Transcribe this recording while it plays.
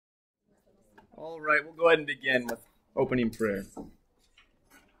All right, we'll go ahead and begin with opening prayer.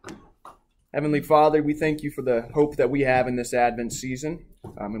 Heavenly Father, we thank you for the hope that we have in this Advent season.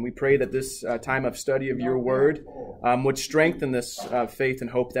 And we pray that this time of study of your word would strengthen this faith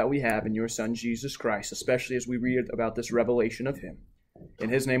and hope that we have in your Son, Jesus Christ, especially as we read about this revelation of him. In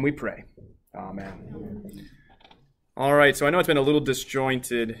his name we pray. Amen. All right, so I know it's been a little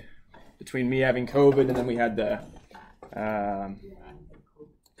disjointed between me having COVID and then we had the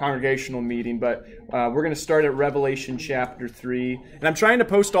congregational meeting, but we're going to start at Revelation chapter 3. And I'm trying to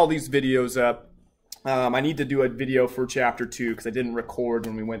post all these videos up. I need to do a video for chapter 2 because I didn't record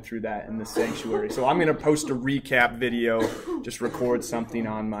when we went through that in the sanctuary. So I'm going to post a recap video, just record something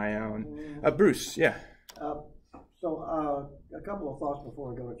on my own. Bruce, yeah. A couple of thoughts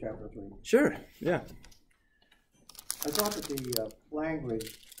before we go to chapter 3. Sure, yeah. I thought that the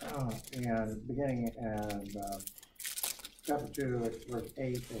language in beginning and chapter 2, verse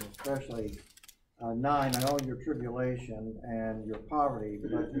 8, and especially 9, I know your tribulation and your poverty,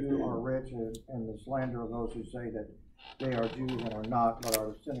 but you are rich, and the slander of those who say that they are Jews and are not, but are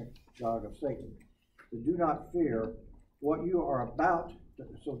the synagogue of Satan. So do not fear what you are about to,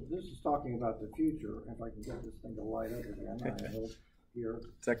 so this is talking about the future. If I can get this thing to light up again, I hope here.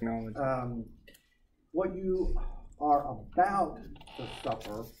 Technology. What you are about to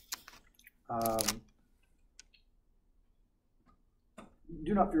suffer,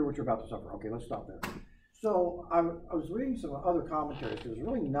 do not fear what you're about to suffer. Okay, let's stop there. So I was reading some other commentaries. There's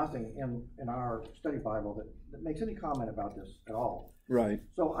really nothing in our study Bible that makes any comment about this at all. Right.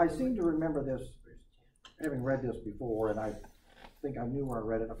 So I seem to remember this, having read this before, and I think I knew where I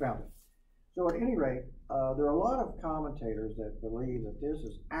read it. I found it. So at any rate, there are a lot of commentators that believe that this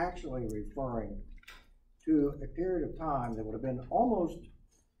is actually referring to a period of time that would have been almost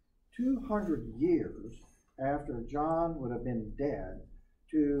 200 years after John would have been dead,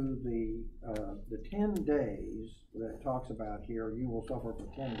 to the 10 days that it talks about here, you will suffer for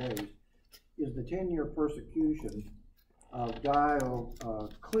 10 days, is the 10-year persecution of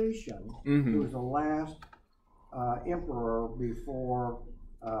Diocletian, who was the last emperor before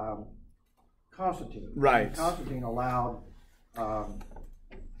Constantine. Right. And Constantine allowed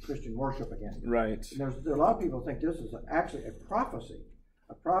Christian worship again. Right. There are a lot of people who think this is actually a prophecy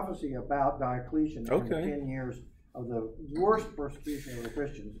about Diocletian and the 10 years of the worst persecution of the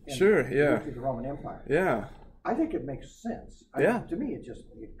Christians in the Roman Empire. Yeah. I think it makes sense. To me,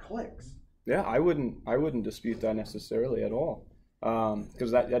 it clicks. Yeah, I wouldn't dispute that necessarily at all,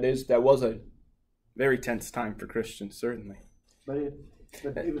 because that was a very tense time for Christians, certainly. But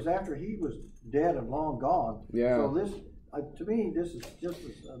it was after he was dead and long gone. Yeah. So this, to me, this is just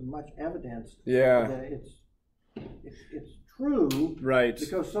as much evidence that it's true, right?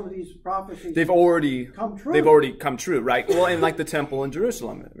 Because some of these prophecies they've already come true, right? Well, and like the temple in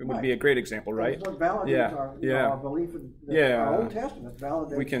Jerusalem, it would be a great example, right? That's what validates our belief in our Old Testament.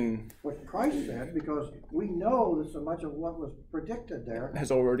 Validates what Christ said, because we know that so much of what was predicted there has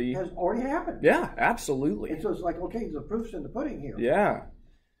already happened. Yeah, absolutely. And so it's like, okay, the proof's in the pudding here. Yeah.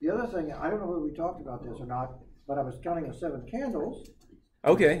 The other thing, I don't know whether we talked about this or not, but I was counting the 7 candles.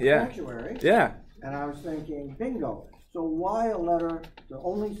 Okay. Yeah. Sanctuary. Yeah. And I was thinking, bingo. So why a letter to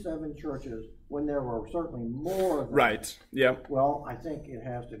only 7 churches when there were certainly more? Right. Yeah. Well, I think it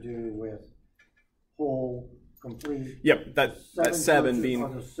has to do with whole, complete. Yep. That 7 being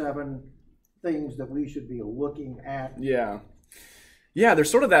are the 7 things that we should be looking at. Yeah. Yeah, there's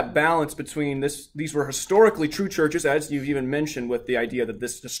sort of that balance between this. These were historically true churches, as you've even mentioned, with the idea that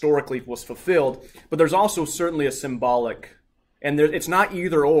this historically was fulfilled. But there's also certainly a symbolic, and it's not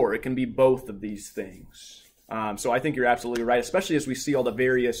either or. It can be both of these things. So I think you're absolutely right, especially as we see all the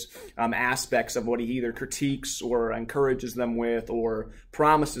various aspects of what he either critiques or encourages them with or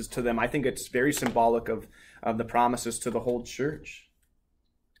promises to them. I think it's very symbolic of the promises to the whole church.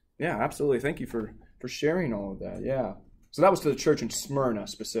 Yeah, absolutely. Thank you for sharing all of that. Yeah. So that was to the church in Smyrna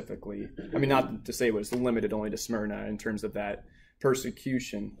specifically. I mean, not to say it was limited only to Smyrna in terms of that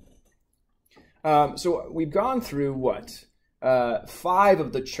persecution. So we've gone through what? 5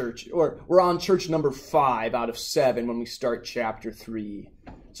 of the church, or we're on church number 5 out of 7 when we start chapter 3.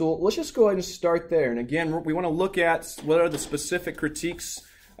 So let's just go ahead and start there. And again, we want to look at what are the specific critiques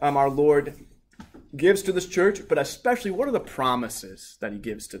our Lord gives to this church, but especially what are the promises that he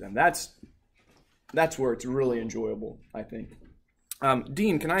gives to them. That's where it's really enjoyable, I think.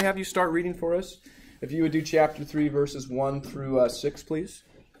 Dean, can I have you start reading for us? If you would do chapter 3, verses 1 through 6, please.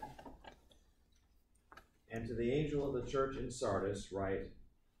 And to the angel of the church in Sardis write,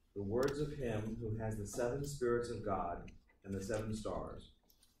 the words of him who has the 7 spirits of God and the 7 stars.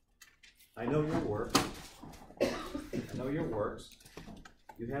 I know your works.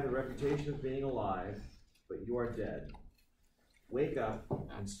 You have the reputation of being alive, but you are dead. Wake up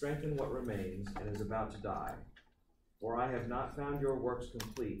and strengthen what remains and is about to die. For I have not found your works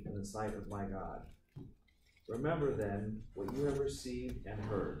complete in the sight of my God. Remember then what you have received and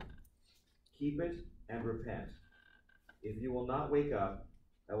heard. Keep it and repent. If you will not wake up,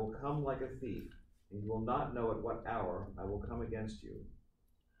 I will come like a thief, and you will not know at what hour I will come against you.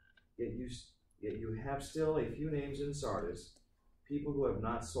 Yet you have still a few names in Sardis, people who have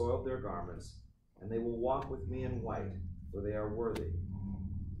not soiled their garments, and they will walk with me in white, for they are worthy.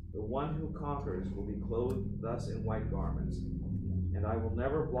 The one who conquers will be clothed thus in white garments, and I will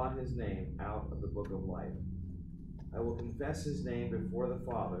never blot his name out of the book of life. I will confess his name before the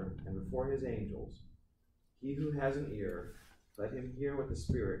Father and before his angels. He who has an ear, let him hear what the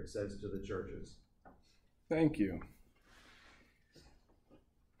Spirit says to the churches. Thank you.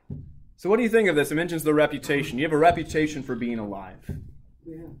 So what do you think of this? It mentions the reputation. You have a reputation for being alive.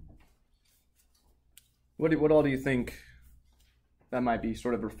 Yeah. What all do you think that might be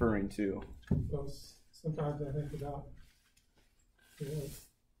sort of referring to? Well, sometimes I think about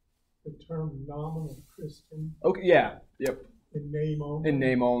the term nominal Christian. Okay, yeah, yep. In name only. In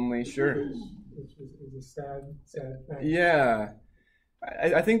name only, sure. Which is a sad thing. Yeah.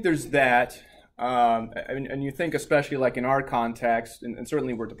 I think there's that. And you think especially like in our context, and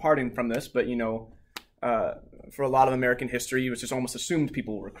certainly we're departing from this, but for a lot of American history, it was just almost assumed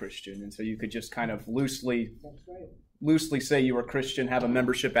people were Christian. And so you could just kind of loosely say you were Christian, have a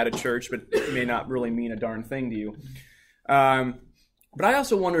membership at a church, but it may not really mean a darn thing to you. But I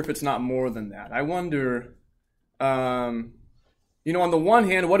also wonder if it's not more than that. I wonder, on the one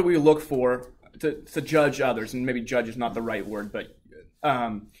hand, what do we look for to judge others? And maybe judge is not the right word, but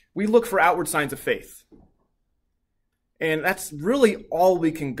we look for outward signs of faith. And that's really all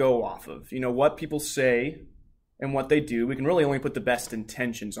we can go off of. What people say and what they do. We can really only put the best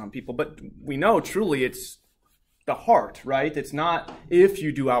intentions on people. But we know truly it's the heart, right? It's not if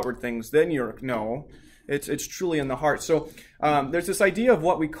you do outward things, then no. It's truly in the heart. So there's this idea of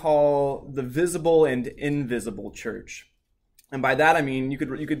what we call the visible and invisible church. And by that I mean you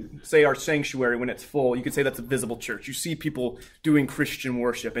could say our sanctuary when it's full, you could say that's a visible church. You see people doing Christian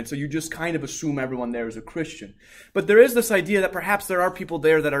worship, and so you just kind of assume everyone there is a Christian. But there is this idea that perhaps there are people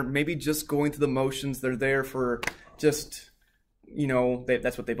there that are maybe just going through the motions. They're there for just,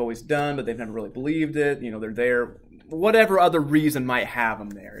 that's what they've always done, but they've never really believed it. They're there, whatever other reason might have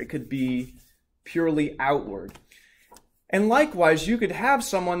them there. It could be purely outward. And likewise, you could have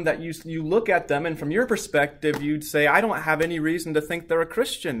someone that you look at them, and from your perspective, you'd say, I don't have any reason to think they're a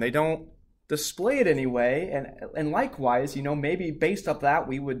Christian. They don't display it anyway. And likewise, maybe based off that,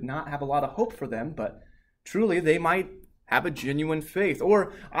 we would not have a lot of hope for them, but truly they might have a genuine faith.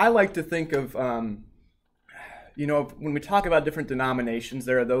 Or I like to think of, when we talk about different denominations,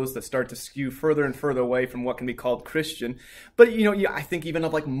 there are those that start to skew further and further away from what can be called Christian. But, I think even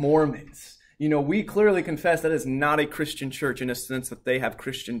of like Mormons. We clearly confess that is not a Christian church in a sense that they have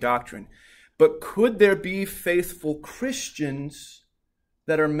Christian doctrine. But could there be faithful Christians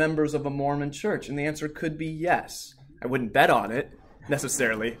that are members of a Mormon church? And the answer could be yes. I wouldn't bet on it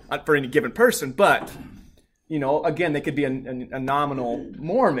necessarily for any given person, but, again, they could be a nominal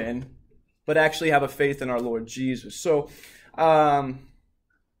Mormon, but actually have a faith in our Lord Jesus. So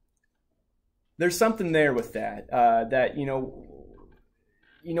there's something there with that,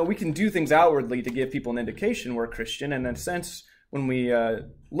 we can do things outwardly to give people an indication we're Christian, and in a sense, when we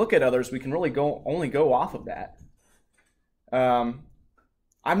look at others, we can really only go off of that.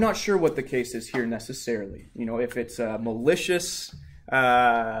 I'm not sure what the case is here necessarily. If it's a malicious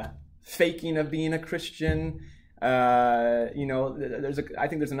faking of being a Christian, I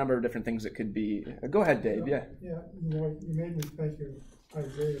think there's a number of different things it could be. Go ahead, Dave. Yeah. Yeah. You made me think of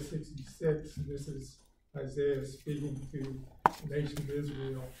Isaiah 66. This is Isaiah speaking to the nation of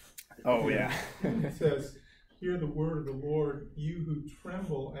Israel. Oh, yeah. It says, hear the word of the Lord, you who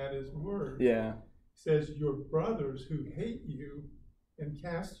tremble at his word. Yeah. It says, your brothers who hate you and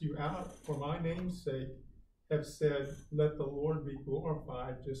cast you out for my name's sake have said, let the Lord be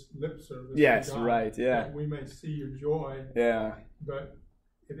glorified, just lip service. Yes, to God, right, yeah. that we may see your joy. Yeah. But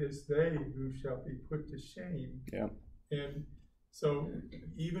it is they who shall be put to shame. Yeah. And so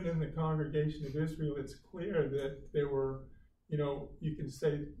even in the congregation of Israel, it's clear that there were, you can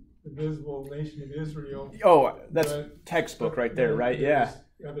say the visible nation of Israel. Oh, that's textbook right there, right? Yeah.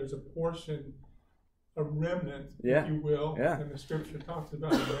 There's a portion, a remnant, yeah. if you will, yeah. and the scripture talks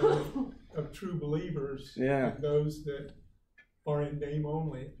about a remnant of true believers, yeah. and those that are in name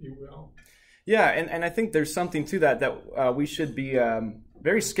only, if you will. Yeah, and I think there's something to that we should be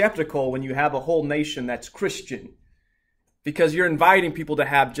very skeptical when you have a whole nation that's Christian. Because you're inviting people to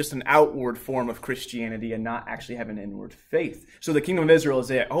have just an outward form of Christianity and not actually have an inward faith. So the kingdom of Israel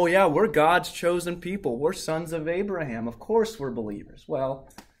is it. Oh yeah, we're God's chosen people. We're sons of Abraham. Of course we're believers. Well,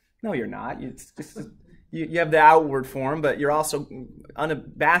 no, you're not. It's just, you have the outward form, but you're also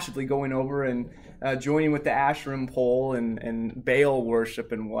unabashedly going over and joining with the Asherim pole and Baal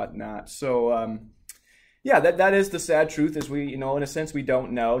worship and whatnot. So, yeah, that is the sad truth, is we, in a sense, we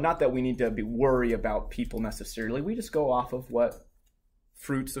don't know. Not that we need to worry about people necessarily. We just go off of what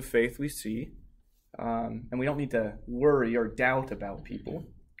fruits of faith we see. And we don't need to worry or doubt about people.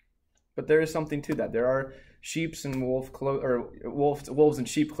 But there is something to that. There are sheep's and wolves and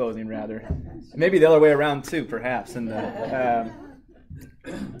sheep clothing, rather. Maybe the other way around too, perhaps.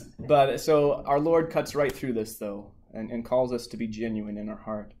 But so our Lord cuts right through this, though, and calls us to be genuine in our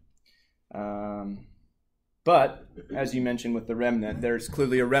heart. But, as you mentioned with the remnant, there's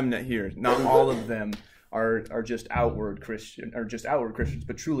clearly a remnant here. Not all of them are just outward Christians,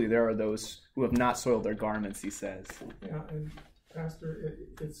 but truly there are those who have not soiled their garments, he says. Yeah, and Pastor,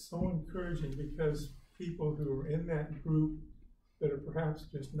 it's so encouraging because people who are in that group that are perhaps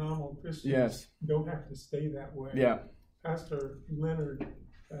just nominal Christians don't have to stay that way. Yeah. Pastor Leonard,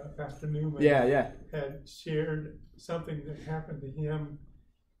 Pastor Newman had shared something that happened to him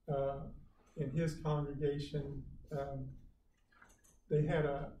in his congregation. They had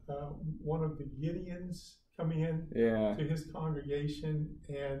one of the Gideons come in to his congregation,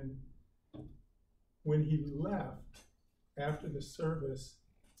 and when he left after the service,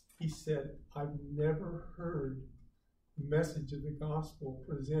 he said, "I've never heard the message of the gospel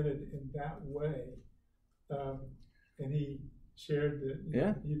presented in that way." And he shared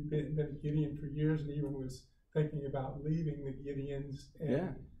that he'd been a Gideon for years and even was thinking about leaving the Gideons.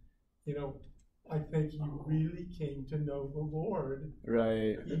 And, I think he really came to know the Lord.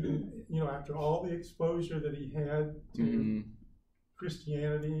 Right. Even, after all the exposure that he had to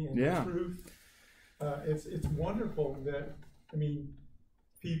Christianity and the truth. It's wonderful that,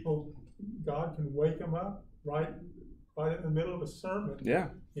 people, God can wake them up right in the middle of a sermon. Yeah.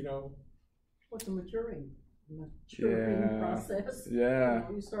 What's a maturing process. Yeah.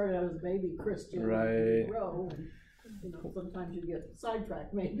 You started out as a baby Christian. Right. And you grow, and sometimes you get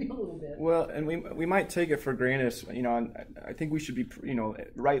sidetracked maybe a little bit. Well, and we might take it for granted, I think we should be,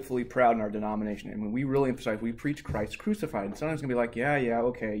 rightfully proud in our denomination. And when we really emphasize, we preach Christ crucified. And sometimes it's going to be like,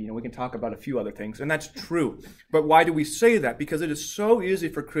 okay, we can talk about a few other things. And that's true. But why do we say that? Because it is so easy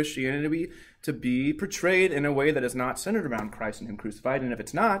for Christianity to be portrayed in a way that is not centered around Christ and Him crucified. And if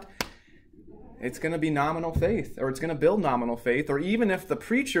it's not, it's going to be nominal faith, or it's going to build nominal faith, or even if the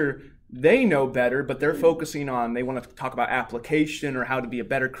preacher, they know better, but they're focusing on, they want to talk about application or how to be a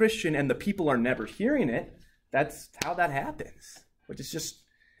better Christian, and the people are never hearing it. That's how that happens, which is just,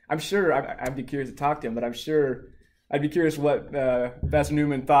 I'm sure, I'd be curious to talk to him, but I'm sure, I'd be curious what Pastor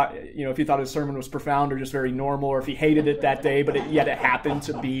Newman thought, if he thought his sermon was profound or just very normal, or if he hated it that day, but yet it happened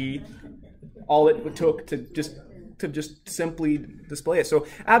to be all it took to just simply display it. So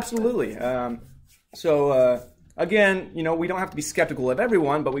absolutely. Again, we don't have to be skeptical of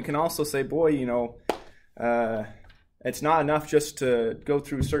everyone, but we can also say, boy, it's not enough just to go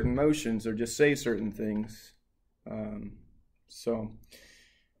through certain motions or just say certain things. It seems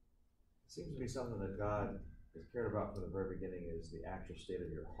to be something that God has cared about from the very beginning, is the actual state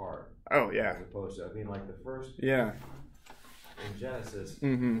of your heart. Oh, yeah. As opposed to, like the first, in Genesis, the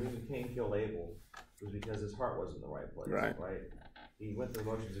reason Cain killed Abel was because his heart wasn't in the right place. Right? He went through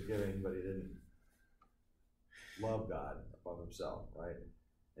the motions of giving, but he didn't love God above himself, right?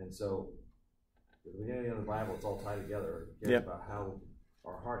 And so, at the beginning of the Bible, it's all tied together. It's about how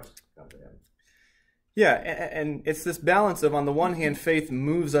our hearts come to Him. Yeah, and it's this balance of, on the one hand, faith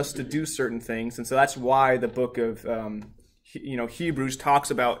moves us to do certain things, and so that's why the book of Hebrews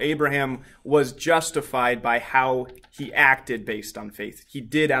talks about Abraham was justified by how he acted based on faith. He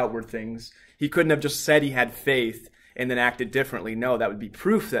did outward things. He couldn't have just said he had faith and then acted differently. No, that would be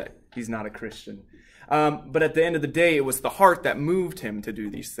proof that he's not a Christian. But at the end of the day, it was the heart that moved him to do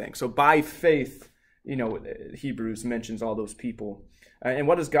these things. So by faith, Hebrews mentions all those people. And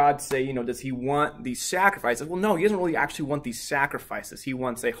what does God say? Does He want these sacrifices? Well, no, He doesn't really actually want these sacrifices. He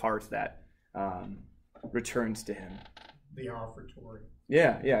wants a heart that returns to Him. The offertory.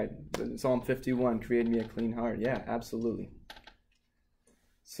 Yeah. Psalm 51, create me a clean heart. Yeah, absolutely.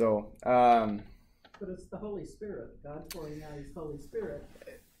 So. But it's the Holy Spirit. God pouring out His Holy Spirit.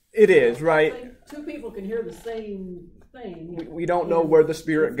 It is, right? Two people can hear the same thing. We don't know where the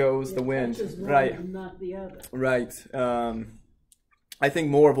Spirit goes, the wind. Right. And not the other. Right. I think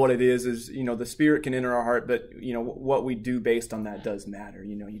more of what it is the Spirit can enter our heart, but, what we do based on that does matter.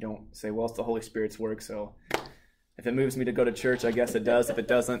 You don't say, well, it's the Holy Spirit's work, so If it moves me to go to church, I guess it does. If it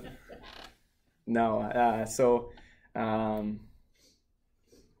doesn't, no.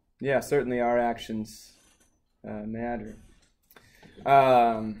 Yeah, certainly our actions matter.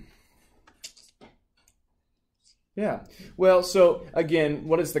 Yeah. Well, so again,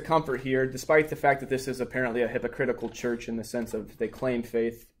 what is the comfort here? Despite the fact that this is apparently a hypocritical church in the sense of they claim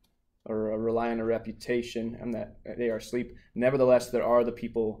faith or rely on a reputation and that they are asleep, nevertheless, there are the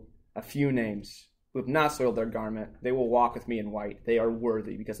people, a few names, who have not soiled their garment. They will walk with me in white. They are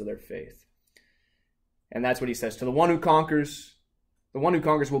worthy because of their faith. And that's what he says. To the one who conquers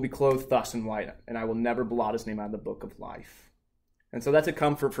will be clothed thus in white, and I will never blot his name out of the book of life. And so that's a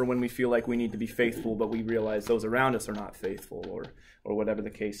comfort for when we feel like we need to be faithful, but we realize those around us are not faithful, or whatever the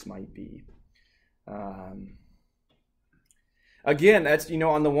case might be. Again, that's,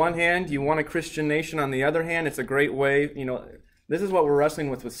 on the one hand, you want a Christian nation. On the other hand, it's a great way, this is what we're wrestling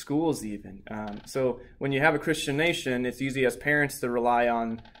with schools even. So when you have a Christian nation, it's easy as parents to rely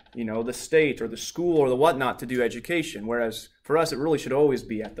on, the state or the school or the whatnot to do education. Whereas for us, it really should always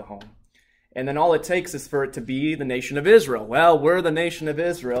be at the home. And then all it takes is for it to be the nation of Israel. Well, we're the nation of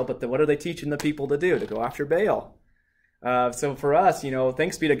Israel, but what are they teaching the people to do? To go after Baal. So for us,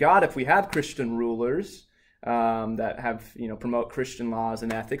 thanks be to God if we have Christian rulers that have, promote Christian laws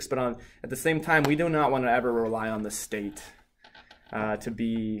and ethics. But at the same time, we do not want to ever rely on the state to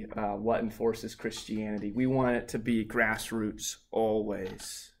be what enforces Christianity. We want it to be grassroots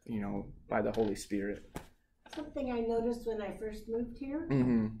always, by the Holy Spirit. Something I noticed when I first moved here,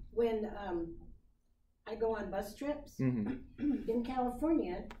 when I go on bus trips, in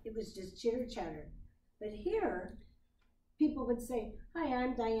California, it was just chitter chatter. But here, people would say, "Hi,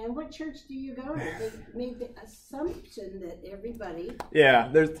 I'm Diane. What church do you go to?" They made the assumption that everybody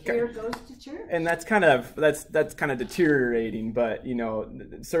here goes to church. And that's kind of deteriorating. But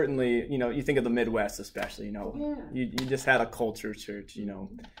certainly, you think of the Midwest, especially. You just had a culture church.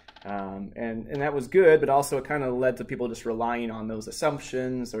 And that was good, but also it kind of led to people just relying on those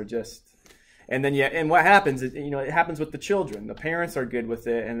assumptions and what happens is, it happens with the children. The parents are good with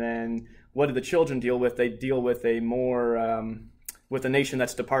it, and then what do the children deal with? They deal with a more, with a nation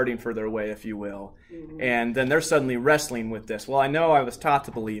that's departing further away, if you will. Mm-hmm. And then they're suddenly wrestling with this. Well, I know I was taught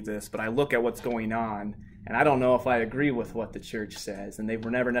to believe this, but I look at what's going on, and I don't know if I agree with what the church says. And they were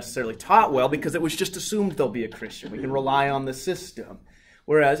never necessarily taught well because it was just assumed they'll be a Christian. We can rely on the system.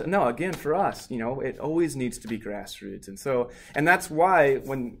 Whereas, no, again, for us, it always needs to be grassroots. And that's why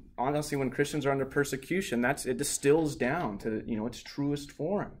when Christians are under persecution, it distills down to, its truest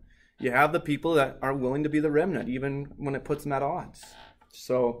form. You have the people that are willing to be the remnant, even when it puts them at odds.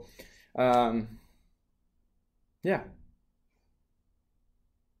 So, yeah.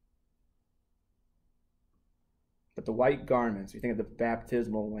 But the white garments, we think of the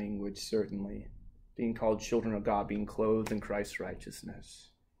baptismal language, certainly. Being called children of God, being clothed in Christ's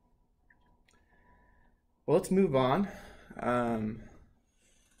righteousness. Well, let's move on.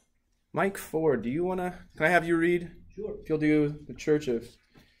 Mike Ford, can I have you read? Sure. If you'll do the Church of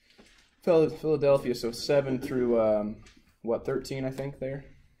Philadelphia, so 7 through, 13, I think, there.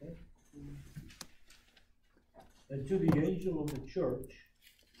 And to the angel of the church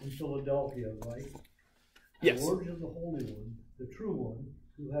in Philadelphia, right? Yes. The words of the Holy One, the true one,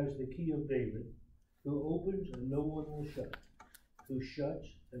 who has the key of David, who opens and no one will shut, who shuts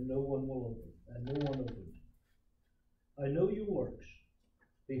and no one will open, and no one opens. I know your works.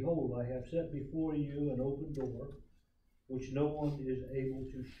 Behold, I have set before you an open door, which no one is able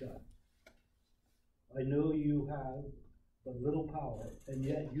to shut. I know you have but little power, and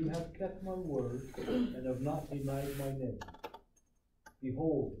yet you have kept my word, and have not denied my name.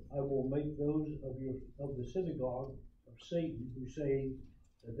 Behold, I will make those of the synagogue of Satan who say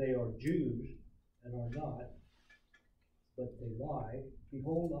that they are Jews, and are not, but they lie.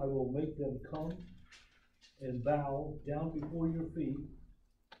 Behold, I will make them come and bow down before your feet,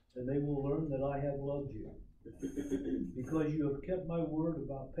 and they will learn that I have loved you. Because you have kept my word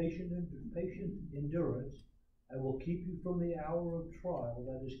about patient endurance, I will keep you from the hour of trial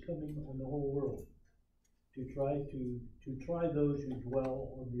that is coming on the whole world, to try those who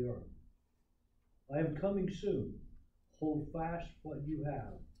dwell on the earth. I am coming soon. Hold fast what you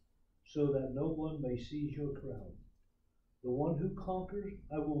have, so that no one may seize your crown. The one who conquers,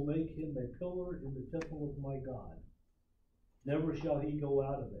 I will make him a pillar in the temple of my God. Never shall he go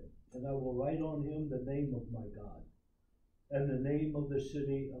out of it, and I will write on him the name of my God, and the name of the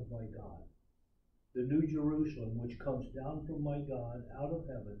city of my God, the new Jerusalem, which comes down from my God out of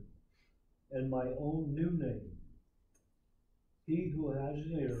heaven, and my own new name. He who has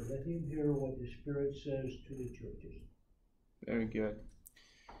an ear, let him hear what the Spirit says to the churches. Very good.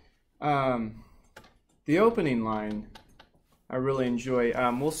 The opening line I really enjoy.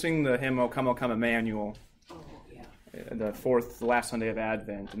 We'll sing the hymn, O Come, Emmanuel, the last Sunday of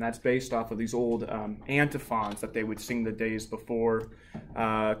Advent, and that's based off of these old antiphons that they would sing the days before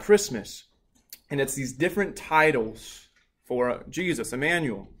Christmas. And it's these different titles for Jesus,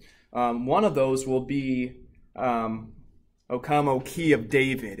 Emmanuel. One of those will be, O come, O key of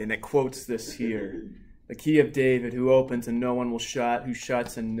David, and it quotes this here. The key of David, who opens and no one will shut, who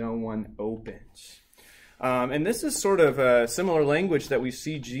shuts and no one opens. And this is sort of a similar language that we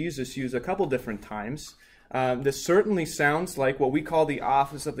see Jesus use a couple different times. This certainly sounds like what we call the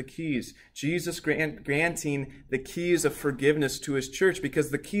office of the keys. Jesus granting the keys of forgiveness to his church,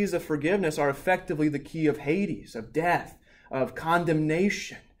 because the keys of forgiveness are effectively the key of Hades, of death, of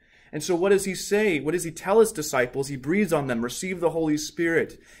condemnation. And so what does he say? What does he tell his disciples? He breathes on them, receive the Holy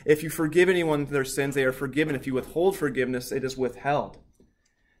Spirit. If you forgive anyone their sins, they are forgiven. If you withhold forgiveness, it is withheld.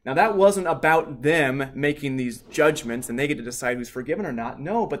 Now, that wasn't about them making these judgments and they get to decide who's forgiven or not.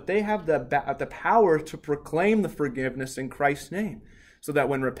 No, but they have the power to proclaim the forgiveness in Christ's name, so that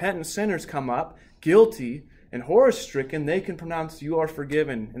when repentant sinners come up, guilty and horror-stricken, they can pronounce, you are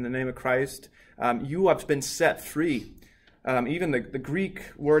forgiven in the name of Christ. You have been set free. Even the Greek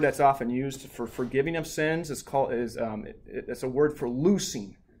word that's often used for forgiving of sins it's a word for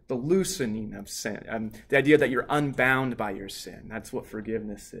loosing. The loosening of sin, the idea that you're unbound by your sin. That's what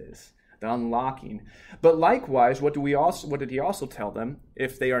forgiveness is, the unlocking. But likewise, what did he also tell them?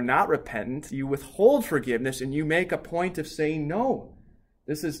 If they are not repentant, you withhold forgiveness and you make a point of saying, no,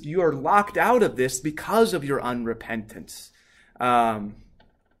 you are locked out of this because of your unrepentance.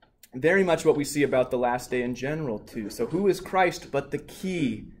 Very much what we see about the last day in general, too. So who is Christ but the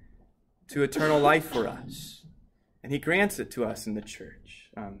key to eternal life for us? And he grants it to us in the church.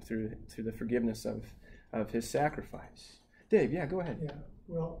 Through the forgiveness of his sacrifice. Dave, yeah, go ahead. Yeah,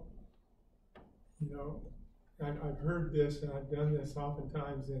 well, I've heard this and I've done this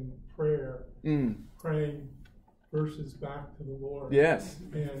oftentimes in prayer, praying verses back to the Lord. Yes.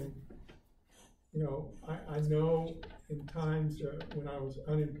 And, I know in times when I was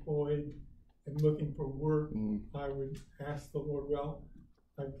unemployed and looking for work, I would ask the Lord, well,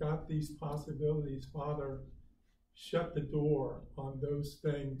 I've got these possibilities, Father, shut the door on those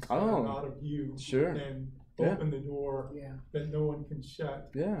things that are not of you. Sure. And open the door that no one can shut.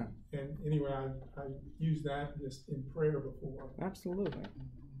 Yeah. And anyway, I used that just in prayer before. Absolutely.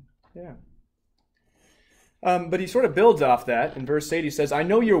 Yeah. But he sort of builds off that. In verse 8, he says, I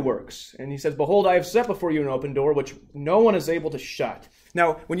know your works. And he says, behold, I have set before you an open door, which no one is able to shut.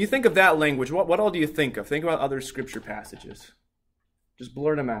 Now, when you think of that language, what all do you think of? Think about other scripture passages. Just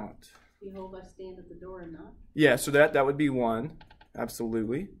blurt them out. Behold, I stand at the door and knock. Yeah, so that would be one.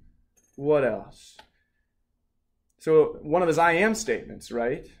 Absolutely. What else? So one of his I am statements,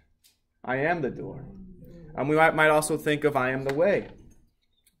 right? I am the door. We might also think of I am the way.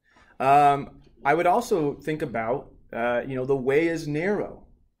 I would also think about, the way is narrow.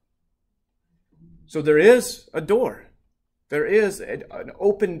 So there is a door. There is an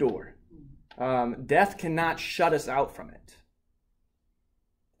open door. Death cannot shut us out from it.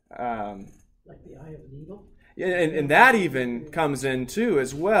 Like the eye of an eagle? Yeah, and that even comes in too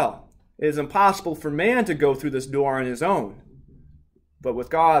as well. It is impossible for man to go through this door on his own. But with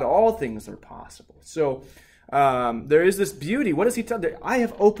God, all things are possible. So there is this beauty. What does he tell them? I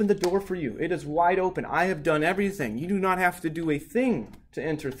have opened the door for you. It is wide open. I have done everything. You do not have to do a thing to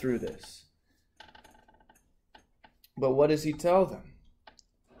enter through this. But what does he tell them?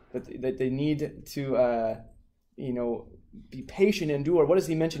 That they need to, be patient and endure. What does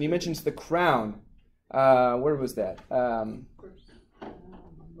he mention? He mentions the crown. Where was that?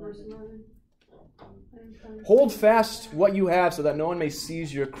 Hold fast what you have so that no one may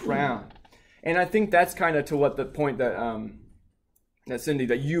seize your crown. And I think that's kind of to what the point that Cindy,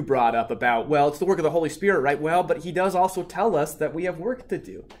 that you brought up about, well, it's the work of the Holy Spirit, right? Well, but he does also tell us that we have work to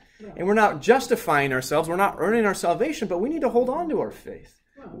do. Yeah. And we're not justifying ourselves. We're not earning our salvation, but we need to hold on to our faith.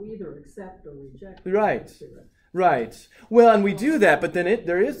 Well, we either accept or reject. Right. Right. Well, and we do that, but then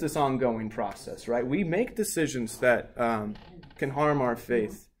there is this ongoing process, right? We make decisions that can harm our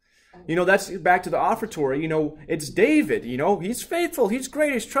faith. That's back to the offertory. It's David. He's faithful. He's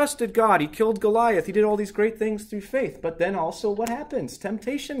great. He's trusted God. He killed Goliath. He did all these great things through faith. But then also what happens?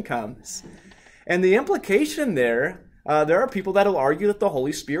 Temptation comes. And the implication there are people that will argue that the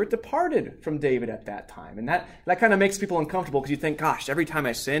Holy Spirit departed from David at that time. And that kind of makes people uncomfortable because you think, gosh, every time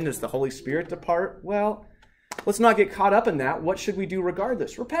I sin, does the Holy Spirit depart? Well, let's not get caught up in that. What should we do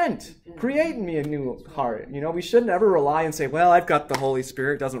regardless? Repent. Create in me a new heart. We shouldn't ever rely and say, well, I've got the Holy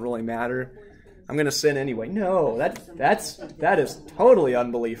Spirit. It doesn't really matter. I'm going to sin anyway. No, that is totally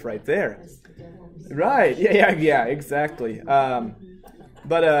unbelief right there. Right. Yeah, exactly.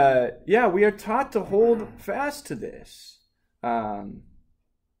 But we are taught to hold fast to this.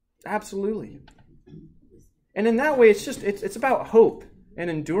 Absolutely. And in that way, it's about hope and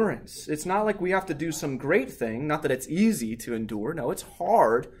endurance. It's not like we have to do some great thing. Not that it's easy to endure. No, it's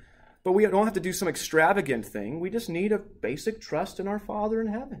hard. But we don't have to do some extravagant thing. We just need a basic trust in our Father in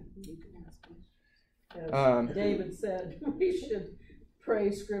heaven. David said we should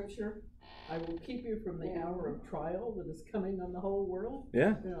pray Scripture. I will keep you from the hour of trial that is coming on the whole world.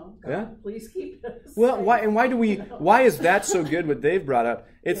 Yeah. God, please keep us. Well, why is that so good what Dave brought up?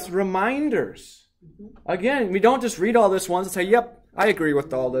 It's reminders. Again, we don't just read all this once and say, yep, I agree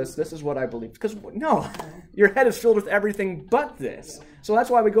with all this. This is what I believe. Because, no, your head is filled with everything but this. So that's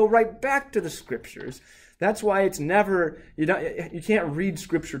why we go right back to the Scriptures. That's why it's never, you can't read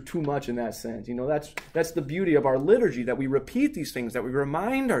Scripture too much in that sense. That's the beauty of our liturgy, that we repeat these things, that we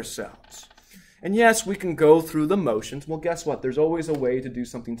remind ourselves. And yes, we can go through the motions. Well, guess what? There's always a way to do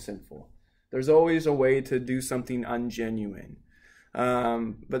something sinful. There's always a way to do something ungenuine.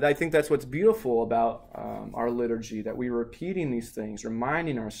 But I think that's what's beautiful about our liturgy, that we're repeating these things,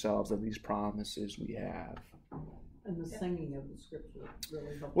 reminding ourselves of these promises we have. And the singing of the Scripture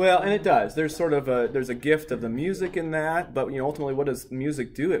really helps. Well, and it does. There's sort of there's a gift of the music in that, but ultimately, what does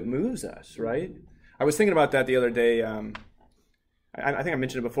music do? It moves us, right? I was thinking about that the other day. I think I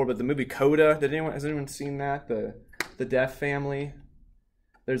mentioned it before, but the movie Coda. Has anyone seen that? The deaf family.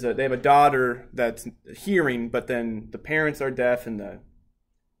 They have a daughter that's hearing, but then the parents are deaf and the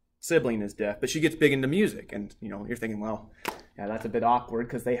sibling is deaf. But she gets big into music, and you're thinking, well, yeah, that's a bit awkward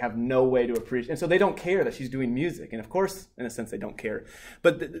because they have no way to appreciate, and so they don't care that she's doing music. And of course, in a sense, they don't care.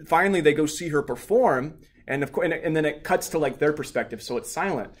 But finally, they go see her perform, and then it cuts to like their perspective, so it's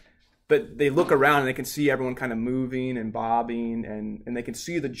silent. But they look around and they can see everyone kind of moving and bobbing, and they can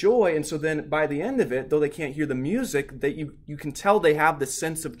see the joy. And so then by the end of it, though they can't hear the music, you can tell they have the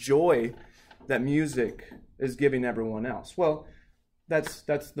sense of joy that music is giving everyone else. Well, that's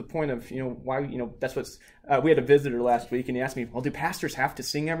the point of why that's what's we had a visitor last week, and he asked me, well, do pastors have to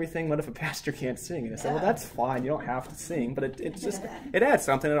sing everything? What if a pastor can't sing? And I said, well, that's fine, you don't have to sing, but it adds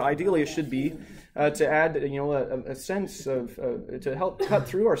something. And ideally it should be to add a sense of to help cut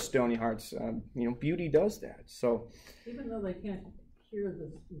through our stony hearts. Beauty does that. So even though they can't hear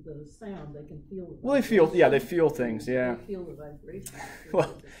the sound, they can feel it. Well, they feel things, yeah. They feel the vibration.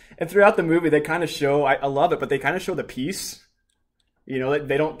 Well, and throughout the movie they kind of show, I love it, but they kind of show the peace. They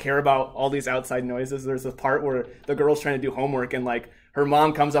don't care about all these outside noises. There's a part where the girl's trying to do homework, and like her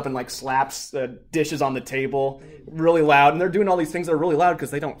mom comes up and like slaps dishes on the table really loud, and they're doing all these things that are really loud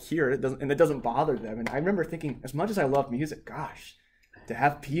because they don't hear it, and it doesn't bother them. And I remember thinking, as much as I love music, gosh, to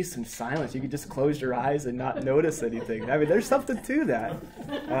have peace and silence, you could just close your eyes and not notice anything. I mean, there's something to that.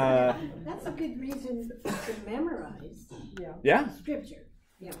 That's a good reason to memorize Scripture.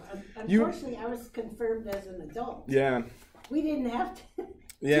 Unfortunately, I was confirmed as an adult. Yeah. We didn't have too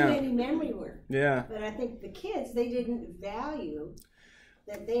many memory work. Yeah. But I think the kids, they didn't value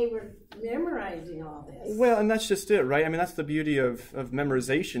that they were memorizing all this. Well, and that's just it, right? I mean, that's the beauty of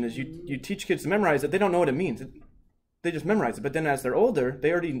memorization, is you teach kids to memorize it. They don't know what it means. They just memorize it. But then as they're older,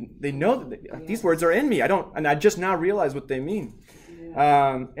 they know that these words are in me. I just now realize what they mean.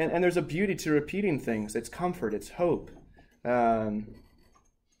 Yeah. And there's a beauty to repeating things. It's comfort. It's hope. I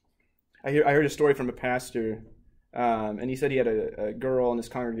heard a story from a pastor. And he said he had a girl in his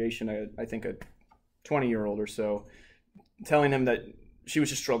congregation, I think a 20-year-old or so, telling him that she was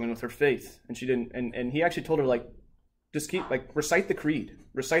just struggling with her faith, and she didn't. And he actually told her, just keep recite the creed.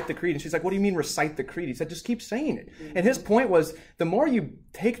 And she's like, what do you mean recite the creed? He said, just keep saying it. Mm-hmm. And his point was, the more you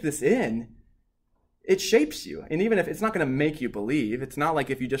take this in, it shapes you. And even if it's not going to make you believe, it's not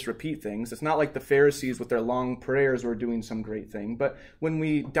like if you just repeat things. It's not like the Pharisees with their long prayers were doing some great thing. But when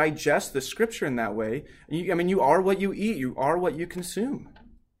we digest the Scripture in that way, you are what you eat. You are what you consume,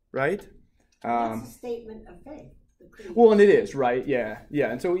 right? That's a statement of faith. Well, and it is, right? Yeah.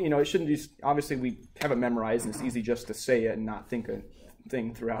 And so, it shouldn't just, obviously we have it memorized and it's easy just to say it and not think a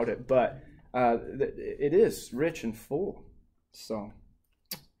thing throughout it. But it is rich and full. So...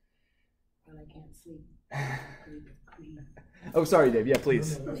 I can't sleep. Oh, sorry, Dave. Yeah,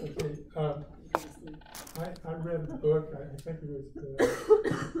 please. No, that's okay. I read a book. I think it was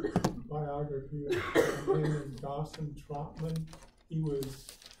the biography of a man named Dawson Trotman. He was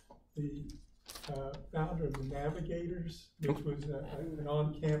the founder of the Navigators, which was an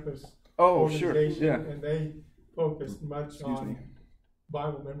on-campus organization, sure. Yeah. And they focused much on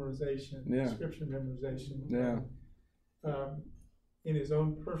Bible memorization, Scripture memorization. Yeah. In his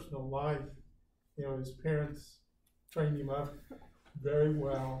own personal life, his parents trained him up very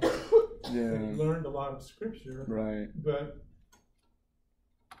well. Yeah. And he learned a lot of scripture. Right. But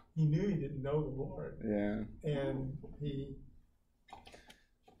he knew he didn't know the Lord. Yeah. And he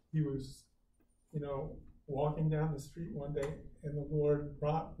was, walking down the street one day, and the Lord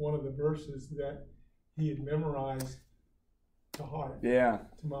brought one of the verses that he had memorized to heart. Yeah.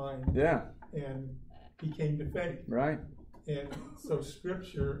 To mind. Yeah. And he came to faith. Right. And so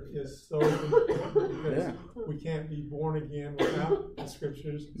scripture is so important because we can't be born again without the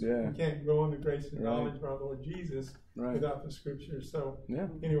scriptures. Yeah. We can't grow in the grace and knowledge of our Lord Jesus without the scriptures. So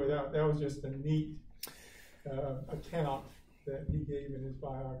anyway, that was just a neat account that he gave in his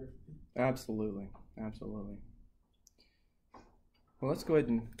biography. Absolutely. Absolutely. Well, let's go ahead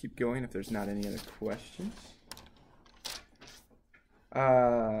and keep going if there's not any other questions.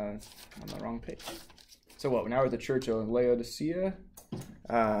 On the wrong page. So what, now we're at the Church of Laodicea.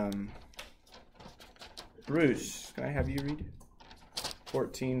 Bruce, can I have you read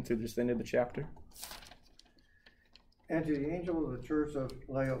 14 through just the end of the chapter? And to the angel of the Church of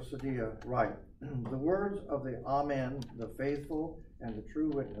Laodicea write, the words of the Amen, the faithful and the true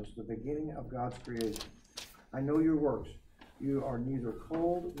witness, the beginning of God's creation. I know your works. You are neither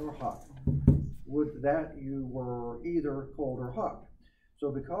cold nor hot. Would that you were either cold or hot. So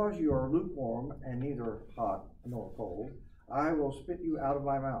because you are lukewarm and neither hot nor cold, I will spit you out of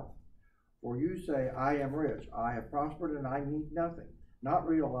my mouth. For you say, I am rich, I have prospered, and I need nothing, not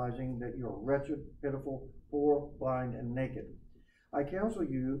realizing that you are wretched, pitiful, poor, blind, and naked. I counsel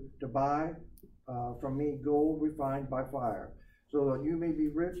you to buy from me gold refined by fire, so that you may be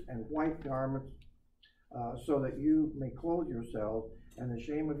rich, and white garments, so that you may clothe yourselves, and the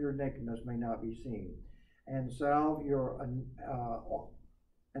shame of your nakedness may not be seen. And salve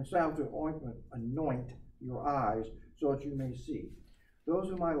to ointment, anoint your eyes, so that you may see. Those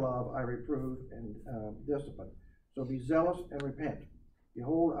whom I love, I reprove and discipline. So be zealous and repent.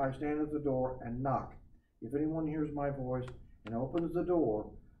 Behold, I stand at the door and knock. If anyone hears my voice and opens the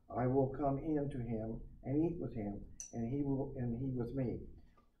door, I will come in to him and eat with him, and he with me.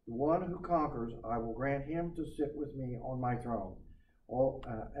 The one who conquers, I will grant him to sit with me on my throne,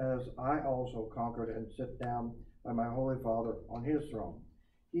 as I also conquered and sit down by my Holy Father on his throne.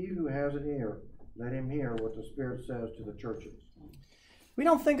 He who has an ear, let him hear what the Spirit says to the churches. We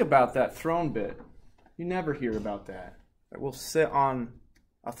don't think about that throne bit. You never hear about that. That we'll sit on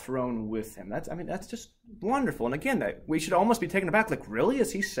a throne with him. That's just wonderful. And again, that we should almost be taken aback. Like, really?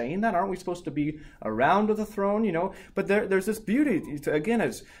 Is he saying that? Aren't we supposed to be around the throne? But there's this beauty. Again,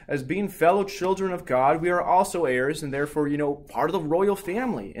 as being fellow children of God, we are also heirs, and therefore, part of the royal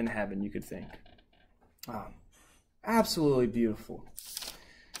family in heaven, you could think. Absolutely beautiful.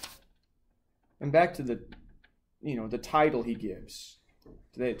 And back to the title he gives.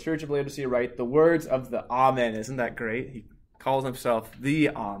 To the Church of Laodicea, right? The words of the Amen. Isn't that great? He calls himself the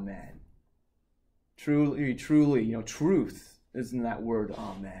Amen. Truly, truth is in that word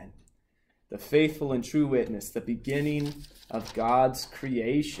Amen. The faithful and true witness, the beginning of God's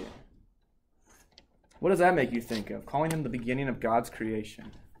creation. What does that make you think of? Calling him the beginning of God's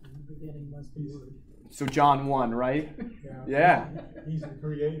creation. The beginning must be word. So John 1, right? Yeah. He's the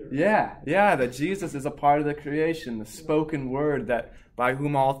creator. Yeah, that Jesus is a part of the creation, the spoken word that by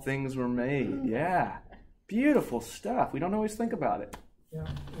whom all things were made. Yeah. Beautiful stuff. We don't always think about it. Yeah.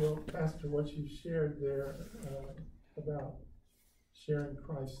 Pastor, what you shared there about sharing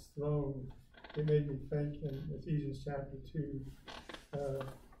Christ's throne, it made me think in Ephesians chapter 2,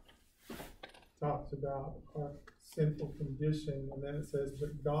 talks about our sinful condition, and then it says,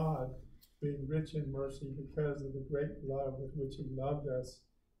 but God, being rich in mercy because of the great love with which he loved us,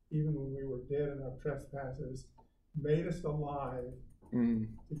 even when we were dead in our trespasses, made us alive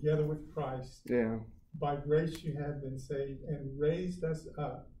together with Christ. Yeah. By grace you have been saved, and raised us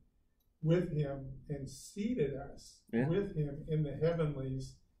up with him and seated us with him in the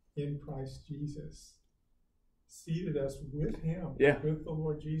heavenlies in Christ Jesus. Seated us with him, with the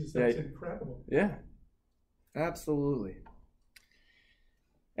Lord Jesus. That's incredible. Yeah, absolutely.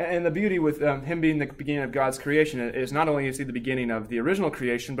 And the beauty with him being the beginning of God's creation is not only is he the beginning of the original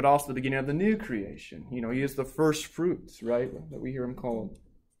creation, but also the beginning of the new creation. He is the first fruits, right, that we hear him called.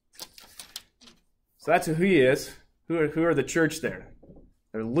 So that's who he is. Who are the church there?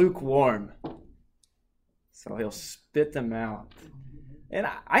 They're lukewarm. So he'll spit them out. And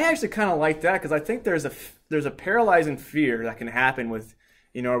I actually kind of like that, because I think there's a paralyzing fear that can happen with,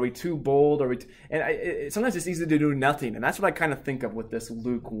 are we too bold? Sometimes it's easy to do nothing. And that's what I kind of think of with this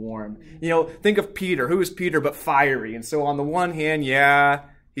lukewarm. Think of Peter. Who is Peter but fiery? And so on the one hand,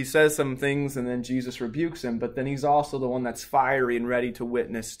 he says some things and then Jesus rebukes him. But then he's also the one that's fiery and ready to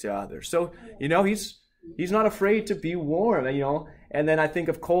witness to others. So, he's not afraid to be warm, And then I think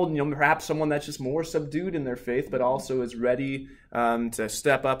of cold, perhaps someone that's just more subdued in their faith, but also is ready to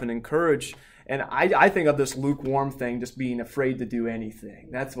step up and encourage. And I think of this lukewarm thing, just being afraid to do anything.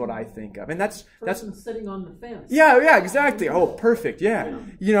 That's what I think of. And that's sitting on the fence. Yeah, exactly. Oh, perfect. Yeah.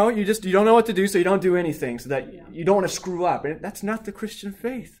 You don't know what to do, so you don't do anything, so that you don't want to screw up. And that's not the Christian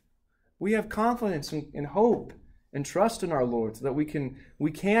faith. We have confidence and hope and trust in our Lord, so that we can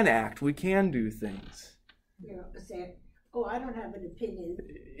act, we can do things. Say, oh, I don't have an opinion.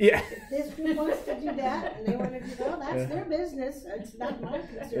 Yeah. If this group wants to do that, and they want to do that, that's their business. It's not my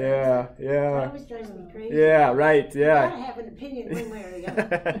concern. Yeah. That always drives me crazy. Yeah, right, yeah. You gotta have an opinion one way or the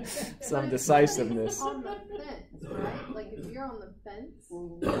other. Some decisiveness. On the fence, right? Like if you're on the fence, I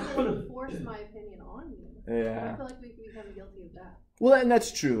don't want to force my opinion on you. Yeah. I feel like we can become guilty of that. Well, and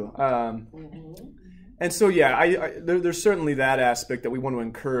that's true. And so, there's certainly that aspect that we want to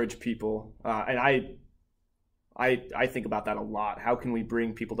encourage people. And I think about that a lot. How can we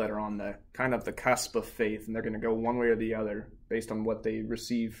bring people that are on the kind of the cusp of faith, and they're going to go one way or the other based on what they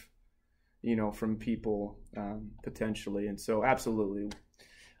receive, from people potentially. And so, absolutely,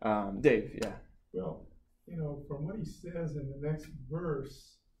 Dave. Yeah. Well, from what he says in the next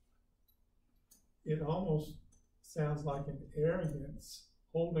verse, it almost sounds like an arrogance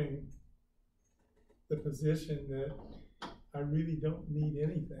holding the position that I really don't need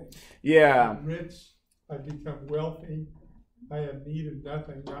anything. Yeah. I'm rich. I've become wealthy. I have need of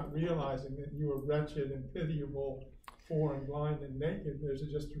nothing, not realizing that you are wretched and pitiable, poor and blind and naked. There's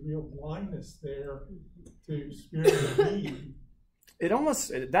just a real blindness there to spiritual need.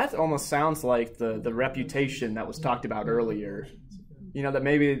 That almost sounds like the reputation that was talked about earlier. That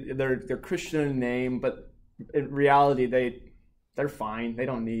maybe they're Christian in name, but in reality they're fine. They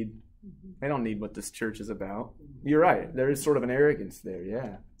don't need what this church is about. You're right. There is sort of an arrogance there.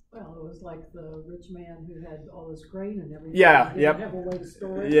 Yeah. Well, it was like the rich man who had all this grain and everything. Yeah, He yep. didn't have a way to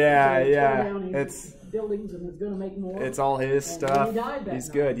store it. Yeah, so he tore yeah. down his buildings and was going to make more. It's all his and stuff. He died that He's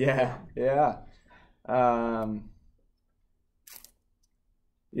night. good. Yeah, yeah.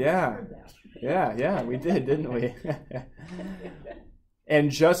 Yeah, we did, didn't we?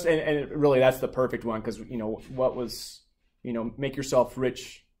 and really that's the perfect one, because what was, make yourself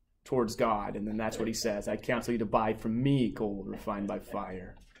rich towards God, and then that's what he says. I counsel you to buy from me gold refined by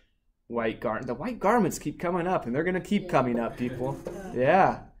fire. The white garments keep coming up, and they're going to keep coming up, people.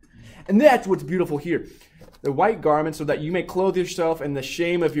 Yeah. And that's what's beautiful here. The white garments, so that you may clothe yourself and the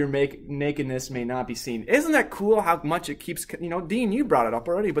shame of your nakedness may not be seen. Isn't that cool how much it keeps, Dean, you brought it up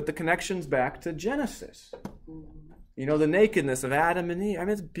already, but the connection's back to Genesis. The nakedness of Adam and Eve. I mean,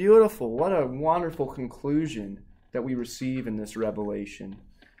 it's beautiful. What a wonderful conclusion that we receive in this revelation.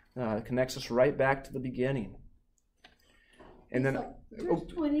 It connects us right back to the beginning. And then, verse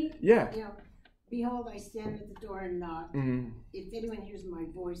 20. Yeah. Behold, I stand at the door and knock. Mm-hmm. If anyone hears my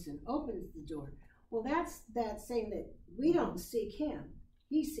voice and opens the door. Well, that's saying that we don't seek him.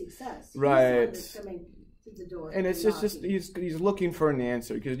 He seeks us. Right. He's the one that's coming to the door. And it's just he's looking for an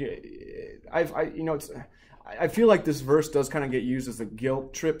answer, because I feel like this verse does kind of get used as a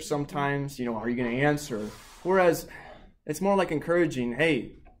guilt trip sometimes. Are you going to answer? Whereas it's more like encouraging.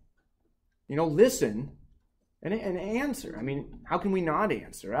 Hey, listen and answer. I mean, how can we not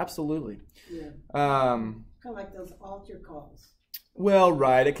answer? Absolutely. Yeah. Kind of like those altar calls. Well,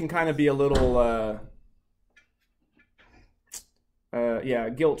 right. It can kind of be a little,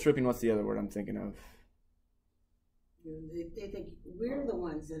 guilt tripping. What's the other word I'm thinking of? They think we're the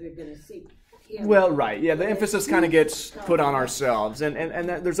ones that are going to seek him. Well, right. Yeah, the emphasis kind of gets put on ourselves. And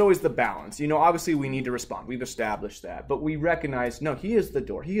there's always the balance. Obviously we need to respond. We've established that. But we recognize, no, he is the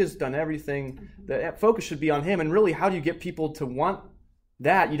door. He has done everything. The focus should be on him. And really, how do you get people to want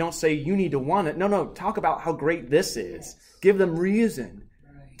that? You don't say you need to want it. No, talk about how great this is. Give them reason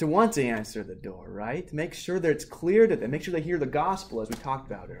to want to answer the door, right? Make sure that it's clear to them. Make sure they hear the gospel, as we talked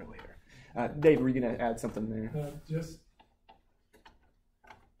about earlier. Dave, were you going to add something there?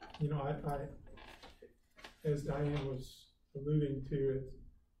 I as Diane was alluding to,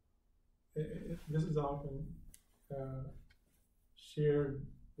 this is often shared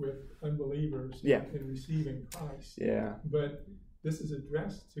with unbelievers in receiving Christ. Yeah. But this is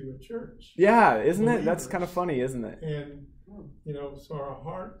addressed to a church. Yeah, isn't it? That's kind of funny, isn't it? And, so our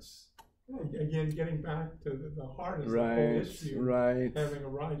hearts, again, getting back to the heart is right, the whole issue. Right. Having a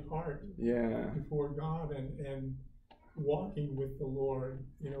right heart before God and walking with the Lord.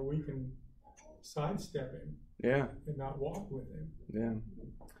 We can sidestep him and not walk with him. Yeah.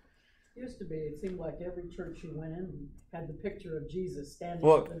 Used to be, it seemed like every church you went in had the picture of Jesus standing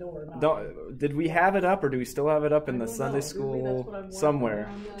Well, at the door. did we have it up, or do we still have it up in the Sunday That's school what I'm somewhere?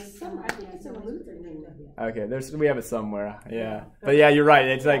 I think it's a Lutheran. Okay, we have it somewhere. Yeah, but yeah, you're right.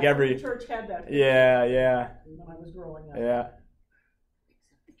 It's like every church had that. Yeah. When I was growing up.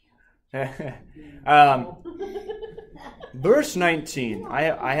 Yeah. Verse 19.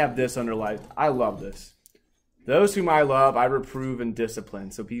 I have this underlined. I love this. Those whom I love, I reprove and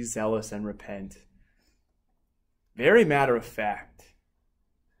discipline. So be zealous and repent. Very matter of fact.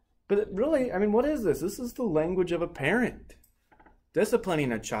 But really, I mean, what is this? This is the language of a parent.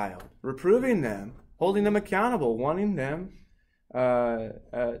 Disciplining a child, reproving them, holding them accountable, wanting them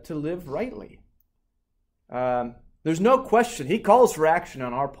to live rightly. There's no question. He calls for action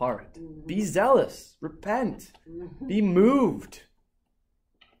on our part. Be zealous. Repent. Be moved.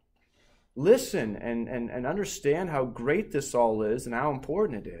 Listen and understand how great this all is and how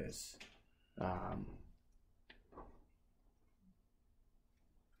important it is. Some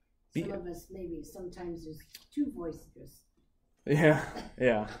of us maybe sometimes there's two voices.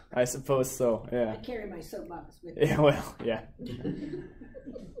 Yeah, I suppose so. Yeah. I carry my soapbox with me. Yeah, well, yeah.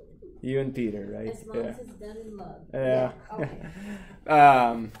 You and Peter, right? As long as it's done in love. Yeah.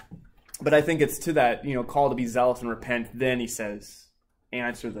 Okay. But I think it's to that, call to be zealous and repent. Then he says,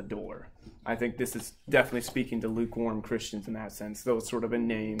 answer the door. I think this is definitely speaking to lukewarm Christians in that sense, though it's sort of a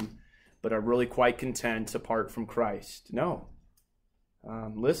name, but are really quite content apart from Christ. No.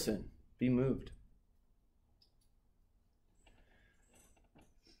 Listen, be moved.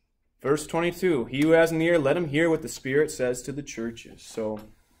 Verse 22, he who has an ear, let him hear what the Spirit says to the churches. So,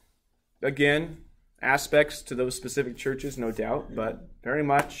 again, aspects to those specific churches, no doubt, but very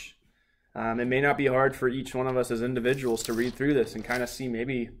much, it may not be hard for each one of us as individuals to read through this and kind of see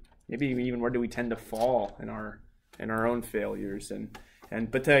maybe even where do we tend to fall in our own failures,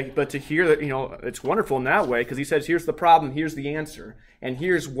 but to hear that, it's wonderful in that way because he says, here's the problem, here's the answer, and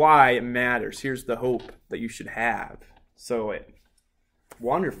here's why it matters. Here's the hope that you should have. So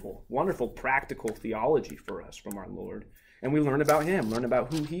wonderful practical theology for us from our Lord, and we learn about Him, learn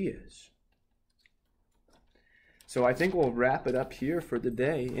about who He is. So I think we'll wrap it up here for the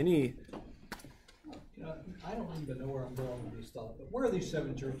day. I don't even know where I'm going with these thoughts, but where are these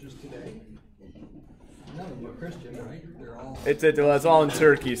 7 churches today? None of them are Christian, right? They're all... It's all in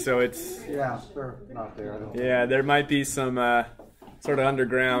Turkey, so it's... Yeah, they're not there. I don't Yeah, there might be some sort of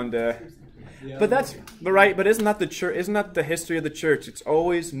underground... But right. But isn't that the church? Isn't that the history of the church? It's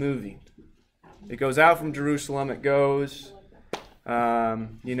always moving. It goes out from Jerusalem. It goes.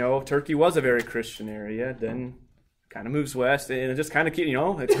 Turkey was a very Christian area. Then kind of moves west, and it just kind of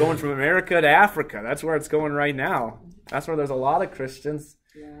it's going from America to Africa. That's where it's going right now. That's where there's a lot of Christians.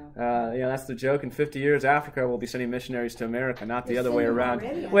 That's the joke. In 50 years, Africa will be sending missionaries to America, not the other way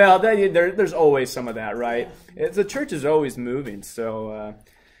around. Well, there's always some of that, right? The church is always moving. So.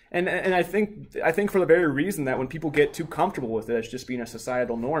 And I think for the very reason that when people get too comfortable with it as just being a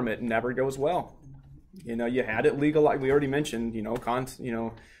societal norm, it never goes well. You had it legal, like we already mentioned.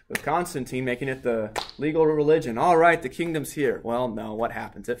 With Constantine making it the legal religion. All right, the kingdom's here. Well, no, what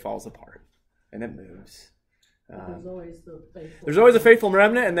happens? It falls apart, and it moves. There's always a faithful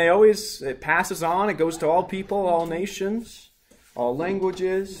remnant, and it passes on. It goes to all people, all nations, all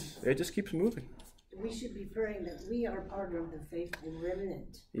languages. It just keeps moving. We should be praying that we are part of the faithful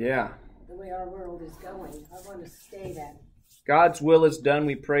remnant. Yeah. The way our world is going. I want to stay that. God's will is done.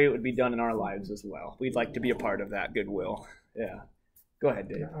 We pray it would be done in our lives as well. We'd like to be a part of that goodwill. Yeah. Go ahead,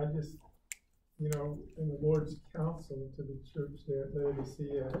 Dave. I just, in the Lord's counsel to the church there at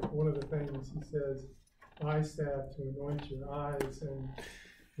Laodicea, one of the things he says, eye salve to anoint your eyes. And,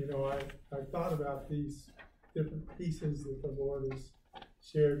 I thought about these different pieces that the Lord has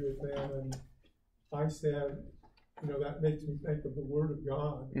shared with them. And I said, that makes me think of the Word of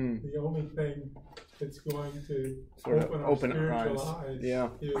God. The only thing that's going to open our spiritual eyes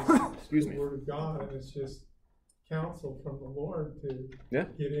is the Word of God, and it's just counsel from the Lord to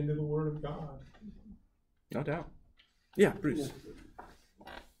get into the Word of God. No doubt. Yeah, Bruce.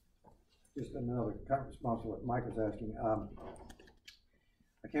 Just another response to what Mike was asking.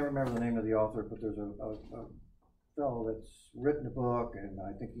 I can't remember the name of the author, but there's a fellow that's written a book, and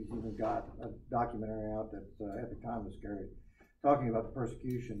I think he's even got a documentary out that at the time was scary, talking about the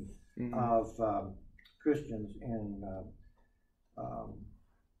persecution of Christians in,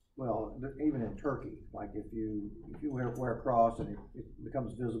 even in Turkey. Like if you wear a cross and it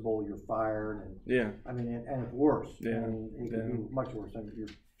becomes visible, you're fired, and and it's worse. Yeah, it can be much worse. I mean, your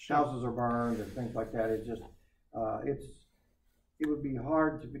houses are burned and things like that. It's just it would be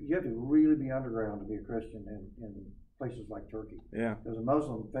hard you have to really be underground to be a Christian in places like Turkey. Yeah. Because the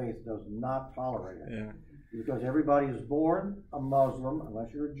Muslim faith does not tolerate it. Yeah. Because everybody is born a Muslim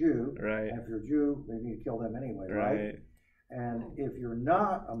unless you're a Jew. Right. And if you're a Jew, they need to kill them anyway, right? And if you're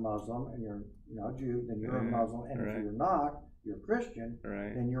not a Muslim and you're a Jew, then you're a Muslim. And if you're not, you're a Christian,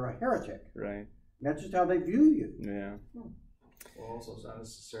 then you're a heretic. Right. And that's just how they view you. Yeah. Well, also, it's not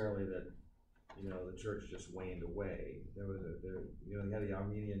necessarily that, the church just waned away. There was you had the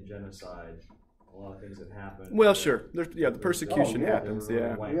Armenian genocide, a lot of things that happened. Well, sure. The persecution happens.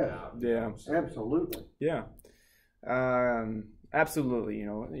 Yeah. Absolutely. Yeah. Absolutely.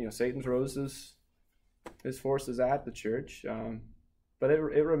 Satan's rose his forces at the church, but it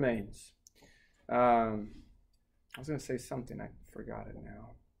remains. I was going to say something. I forgot it now.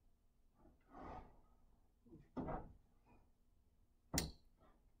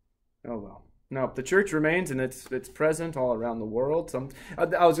 Oh well. No, the church remains, and it's present all around the world. I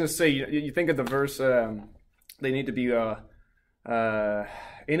was going to say, you think of the verse, they need to be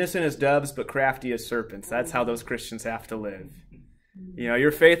innocent as doves, but crafty as serpents. That's how those Christians have to live.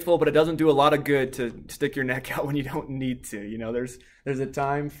 You're faithful, but it doesn't do a lot of good to stick your neck out when you don't need to. There's a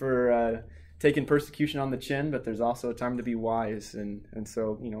time for taking persecution on the chin, but there's also a time to be wise. And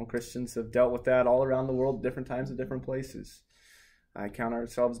so, Christians have dealt with that all around the world, different times and different places. I count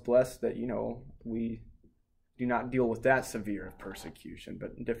ourselves blessed that, we do not deal with that severe of persecution,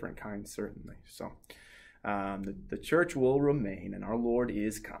 but different kinds, certainly. So the church will remain, and our Lord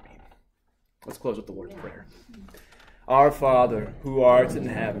is coming. Let's close with the Lord's Prayer. Our Father, who art in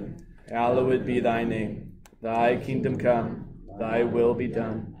heaven, hallowed be thy name. Thy kingdom come, thy will be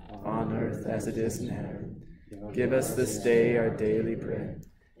done, on earth as it is in heaven. Give us this day our daily bread,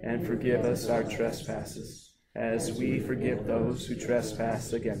 and forgive us our trespasses, as we forgive those who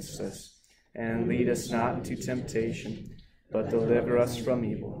trespass against us. And lead us not into temptation, but deliver us from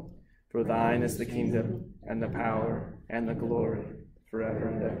evil. For thine is the kingdom, and the power, and the glory, forever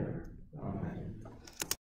and ever. Amen.